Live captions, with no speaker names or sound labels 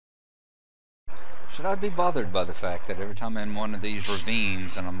Should I be bothered by the fact that every time I'm in one of these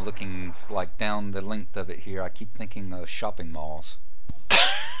ravines and I'm looking like down the length of it here, I keep thinking of shopping malls?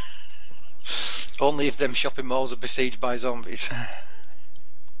 Only if them shopping malls are besieged by zombies.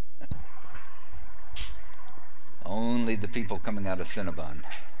 Only the people coming out of Cinnabon.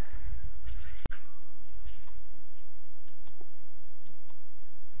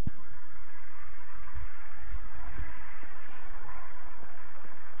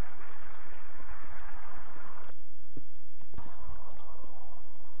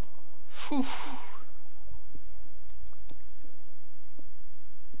 Whew.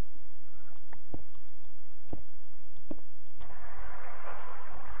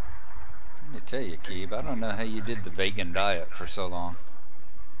 Let me tell you, Keeb, I don't know how you did the vegan diet for so long.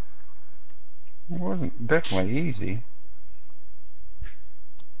 It wasn't definitely easy.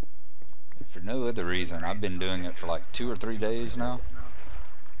 If for no other reason, I've been doing it for like 2 or 3 days now.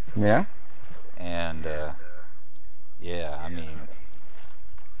 Yeah? And, yeah, I mean,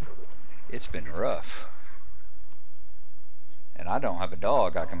 it's been rough. And I don't have a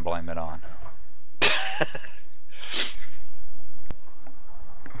dog I can blame it on.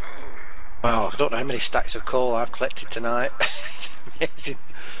 Wow, I don't know how many stacks of coal I've collected tonight. It's amazing.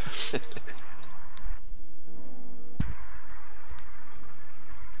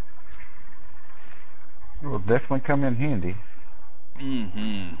 It will definitely come in handy.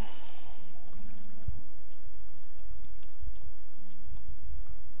 Mm-hmm.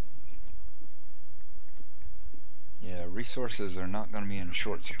 Yeah, resources are not going to be in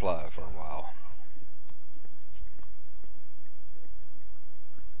short supply for a while.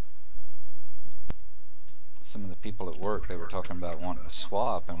 Some of the people at work, they were talking about wanting to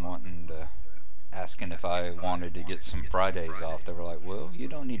swap and asking if I wanted to get some Fridays off. They were like, well, you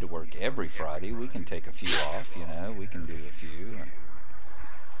don't need to work every Friday. We can take a few off, you know. We can do a few. And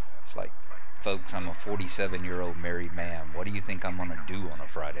it's like, folks, I'm a 47-year-old married man. What do you think I'm going to do on a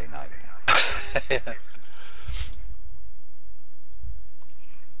Friday night? Yeah.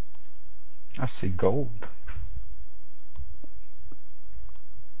 I see gold.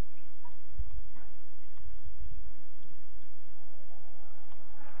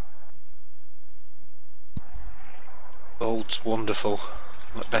 Gold's wonderful.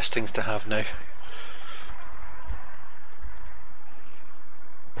 One of the best things to have now.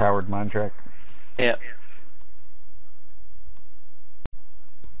 Powered mine track. Yeah.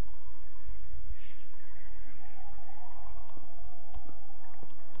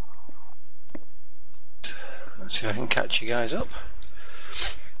 Let's see if I can catch you guys up.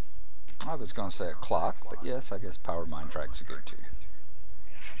 I was going to say a clock, but yes, I guess power mine tracks are good too.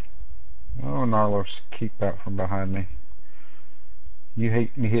 Oh, Gnarlo, keep out from behind me. You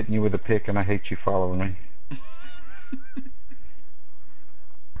hate me hitting you with a pick, and I hate you following me.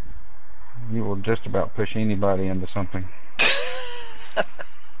 You will just about push anybody into something.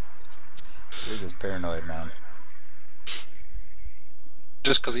 You're just paranoid, man.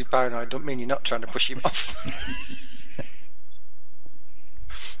 Just because he's paranoid don't mean you're not trying to push him off.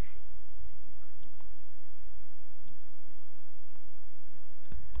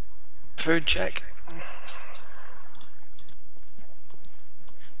 Food check.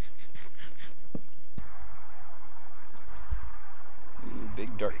 Ooh,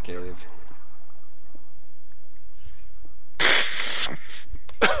 big dark cave.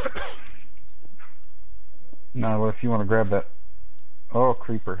 Gnarlo, if you want to grab that. Oh,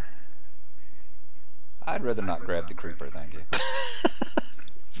 creeper. I'd rather not grab the creeper, thank you.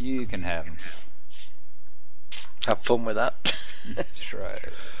 You can have him. Have fun with that. That's right.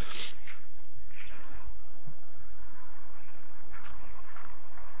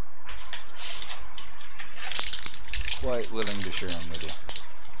 Quite willing to share them with you.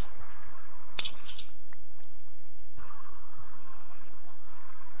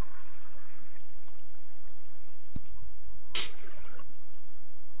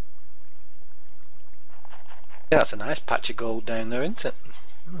 Yeah, that's a nice patch of gold down there, isn't it?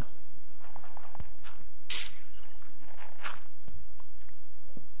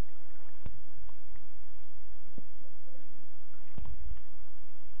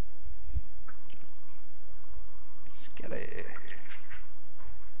 Skelly.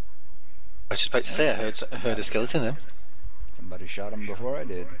 I was just about to say I heard a skeleton then. Somebody shot him before I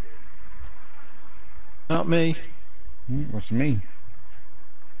did. Not me. It was me.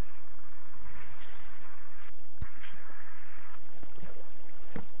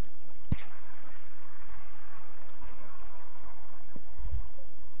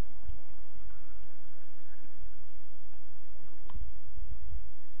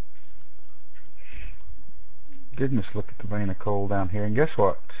 Goodness, look at the vein of coal down here. And guess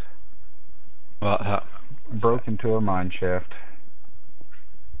what? What that? What's Broke that? into a mine shaft.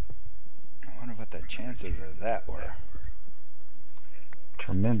 I wonder what the chances of that were.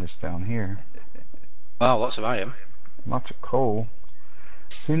 Tremendous down here. Wow, lots of iron. Lots of coal.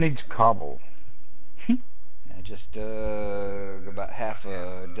 Who needs cobble? Yeah, just about half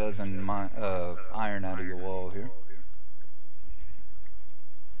a dozen iron out of your wall here.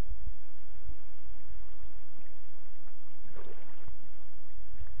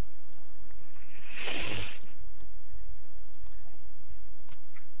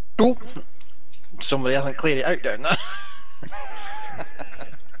 Oh, somebody hasn't cleared it out down there.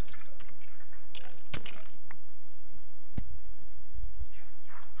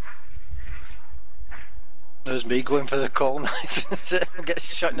 There's me going for the coal knife and get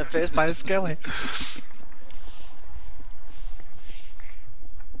shot in the face by a skelly.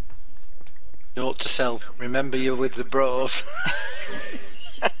 Note to self, remember you're with the bros.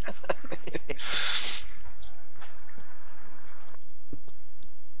 Yeah,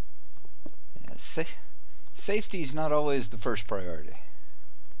 safety's not always the first priority.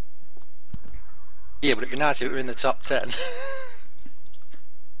 Yeah, but it'd be nice if it were in the top 10.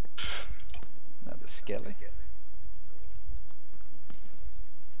 Another skelly.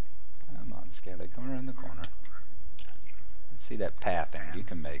 Come on, skelly, come around the corner. Let's see that pathing. You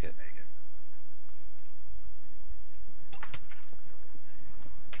can make it.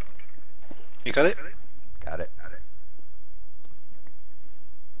 You got it? Got it.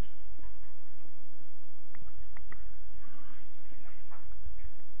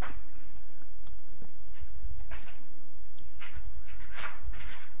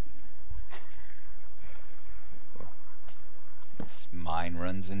 This mine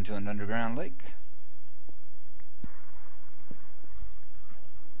runs into an underground lake.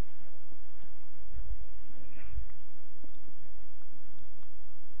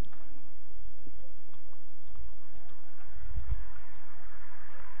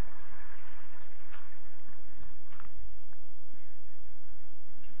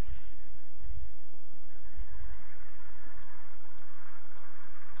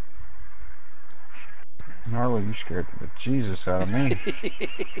 Gnarlo, you scared the Jesus out of me.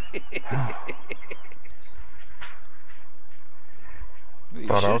 Well, you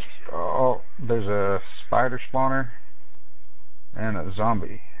Thought I was, should. oh, there's a spider spawner and a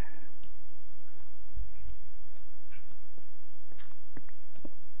zombie.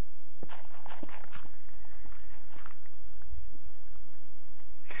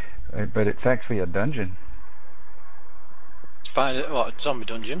 But it's actually a dungeon. Spider, what, zombie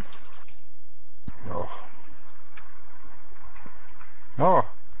dungeon? Oh. Oh.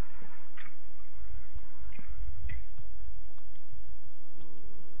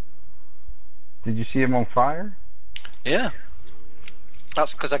 Did you see him on fire? Yeah.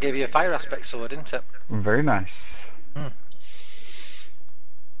 That's because I gave you a fire aspect sword, didn't it? Very nice.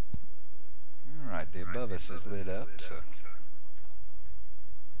 Alright, the above us is lit up, so.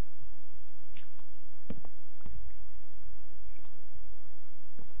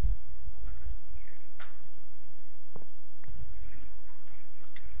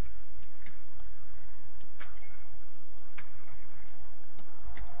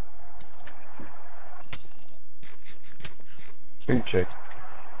 Boot check.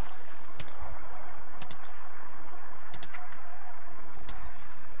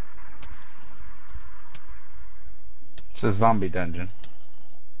 It's a zombie dungeon.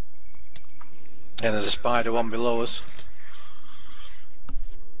 And there's a spider one below us.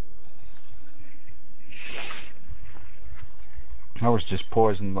 I was just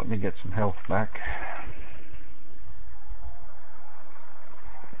poisoned. Let me get some health back.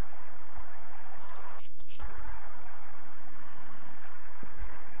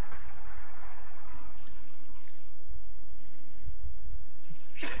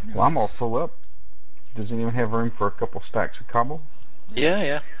 Well, I'm all full up. Does anyone have room for a couple stacks of cobble? Yeah,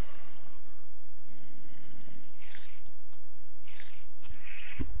 yeah.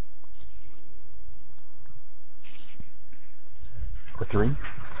 Or 3?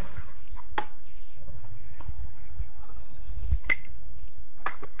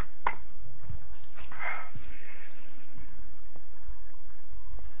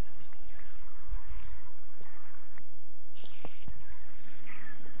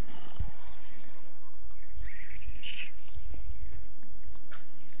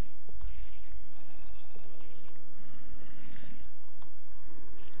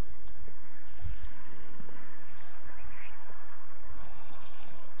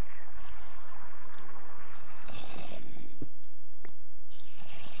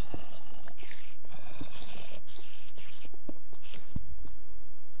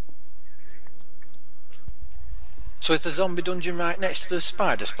 So is the zombie dungeon right next to the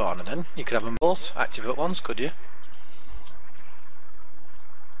spider spawner then? You could have them both active at once, could you?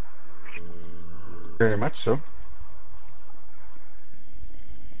 Very much so.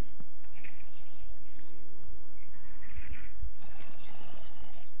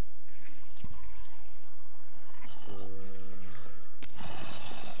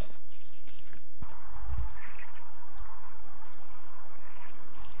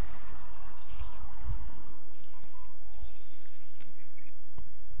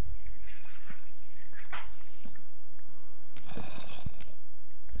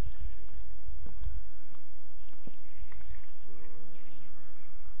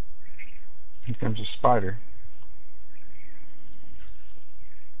 Here comes a spider.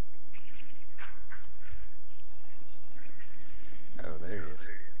 Oh, there he is.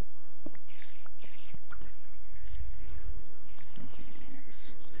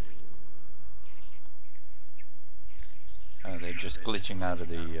 Jeez. Oh, they're just glitching out of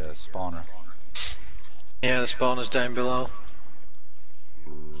the spawner. Yeah, the spawner's down below.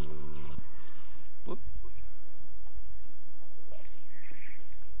 Whoop.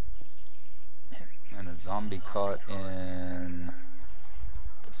 And a zombie caught in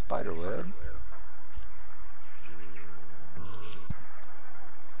the spider web.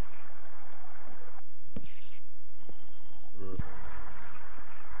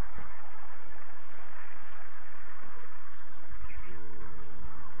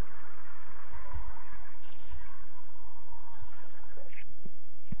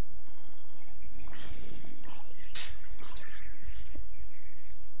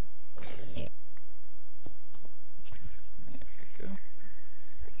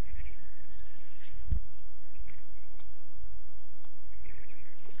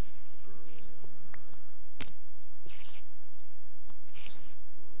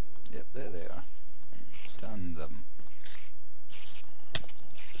 Yep, there they are. Done them.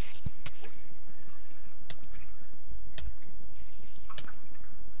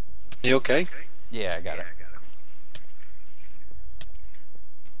 You okay? Yeah, I got it.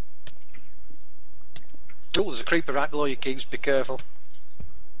 Oh, there's a creeper right below you, Keegs. Be careful.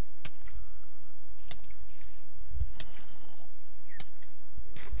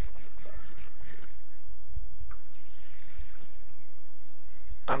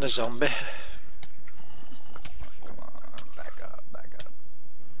 And a zombie. Come on, back up, back up.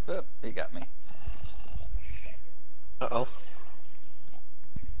 Oop, he got me. Uh-oh.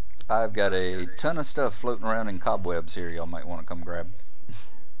 I've got a ton of stuff floating around in cobwebs here y'all might want to come grab.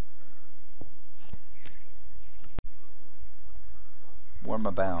 Where am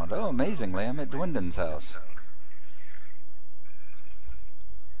I bound? Oh, amazingly, I'm at Dwindon's house.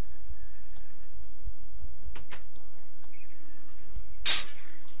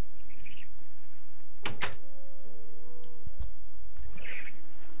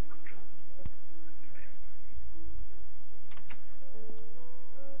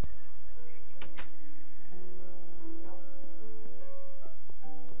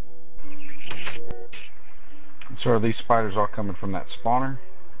 So are these spiders all coming from that spawner?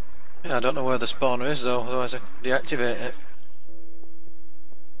 Yeah, I don't know where the spawner is though, otherwise I could deactivate it.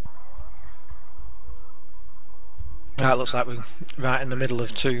 That looks like we're right in the middle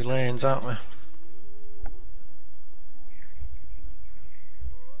of two lanes, aren't we?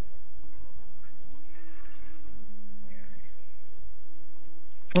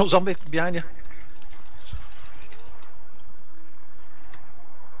 Oh, zombie behind you.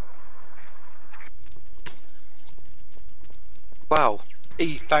 Wow,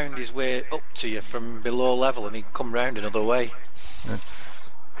 he found his way up to you from below level and he'd come round another way. That's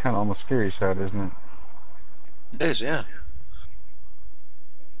kind of almost scary side, isn't it? It is, yeah.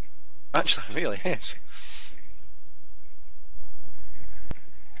 Actually, it really is.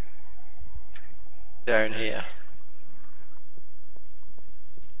 Down here.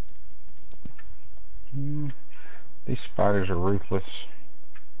 These spiders are ruthless.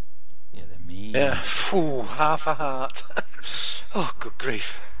 Yeah, they're mean. Yeah, phew, half a heart. Oh, good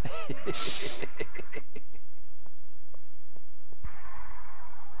grief.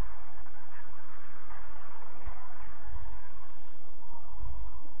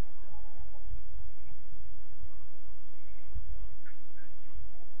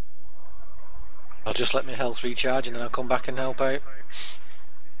 I'll just let my health recharge and then I'll come back and help out.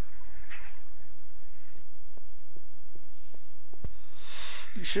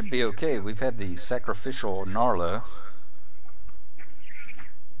 You should be okay. We've had the sacrificial Gnarlo.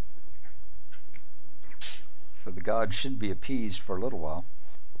 So the gods should be appeased for a little while.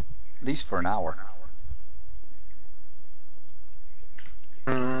 At least for an hour.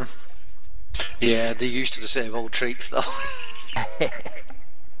 Yeah, they're used to the same old tricks though.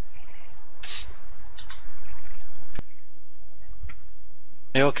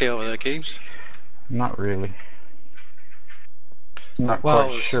 You okay over there, Keeps? Not really. Not Well,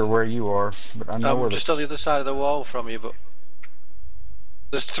 quite sure where you are, but I know where I'm just on the other side of the wall from you, but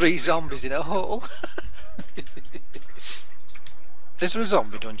there's 3 zombies in a hole. Is there a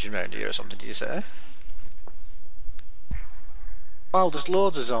zombie dungeon around here or something, do you say? Wow, there's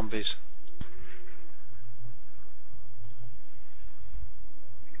loads of zombies.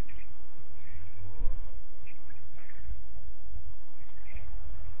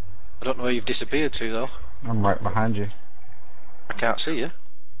 I don't know where you've disappeared to though. I'm right behind you. I can't see you.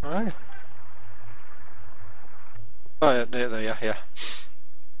 Alright. Oh yeah, there you are, yeah.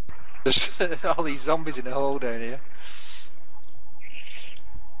 There's all these zombies in the hole down here.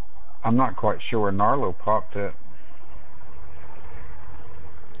 I'm not quite sure where Gnarlo popped at.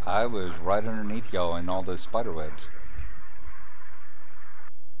 I was right underneath y'all in all those spider webs.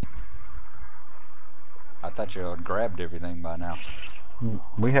 I thought y'all had grabbed everything by now.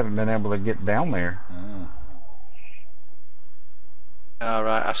 We haven't been able to get down there.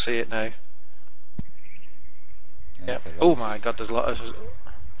 Alright, I see it now. Yeah, Yep. Oh my god, there's a lot of...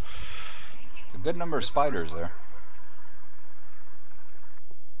 It's a good number of spiders there.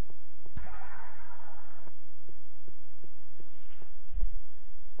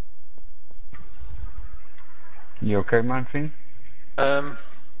 You okay, Mindfiend? Well,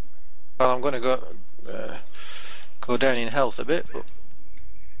 I'm going to go down in health a bit, but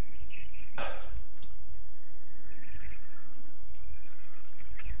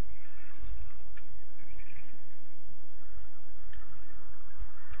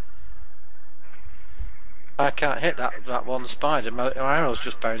I can't hit that one spider. My arrows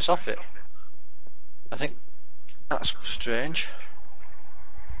just bounce off it. I think that's strange.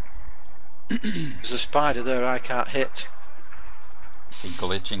 There's a spider there I can't hit. Is he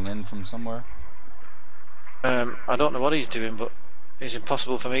glitching in from somewhere? I don't know what he's doing, but it's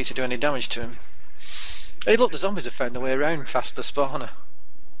impossible for me to do any damage to him. Hey look, the zombies have found their way around past the spawner.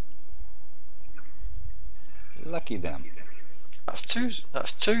 Lucky them. That's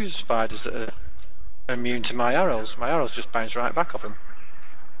two spiders that are immune to my arrows. My arrows just bounce right back off him.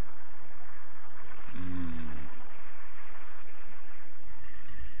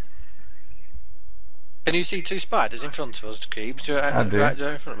 Can you see 2 spiders in front of us, Keebs? I do. Right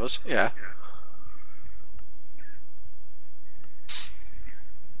there in front of us? Yeah.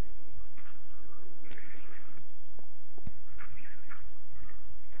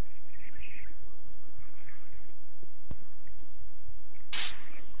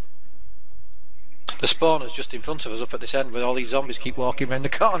 The spawner's just in front of us up at this end where all these zombies keep walking round the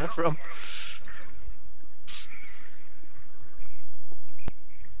corner from.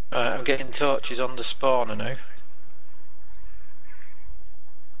 I'm getting torches on the spawner now.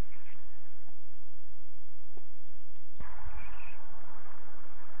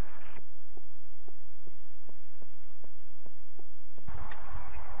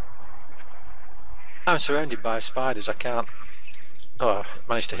 I'm surrounded by spiders, I can't... Oh, I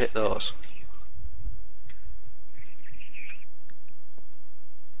managed to hit those.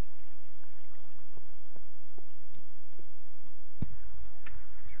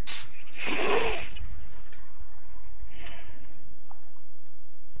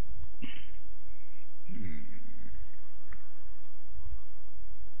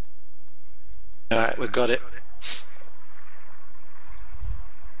 Alright, we've got it.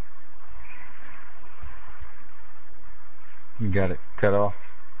 You got it cut off.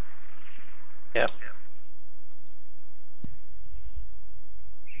 Yeah.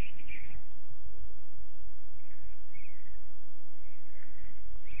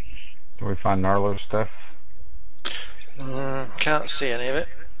 Do we find Gnarlo stuff? Can't see any of it.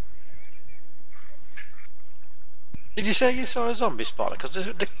 Did you say you saw a zombie spawner? Because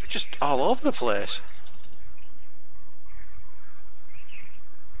they're just all over the place.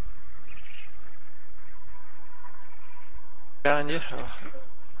 Behind you? Oh.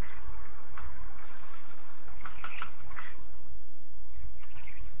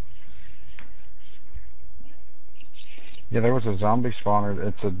 Yeah, there was a zombie spawner.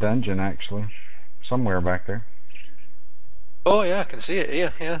 It's a dungeon, actually. Somewhere back there. Oh yeah, I can see it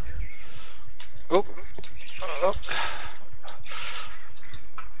here, yeah. Oh. Oh.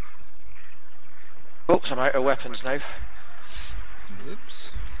 Oops, I'm out of weapons now.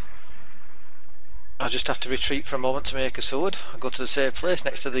 Oops. I'll just have to retreat for a moment to make a sword. I'll go to the safe place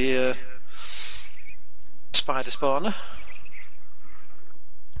next to the spider spawner.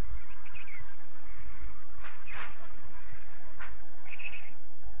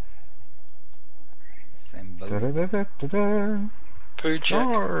 Same boat. Da-da-da-da-da-da. Food check.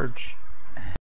 Charge!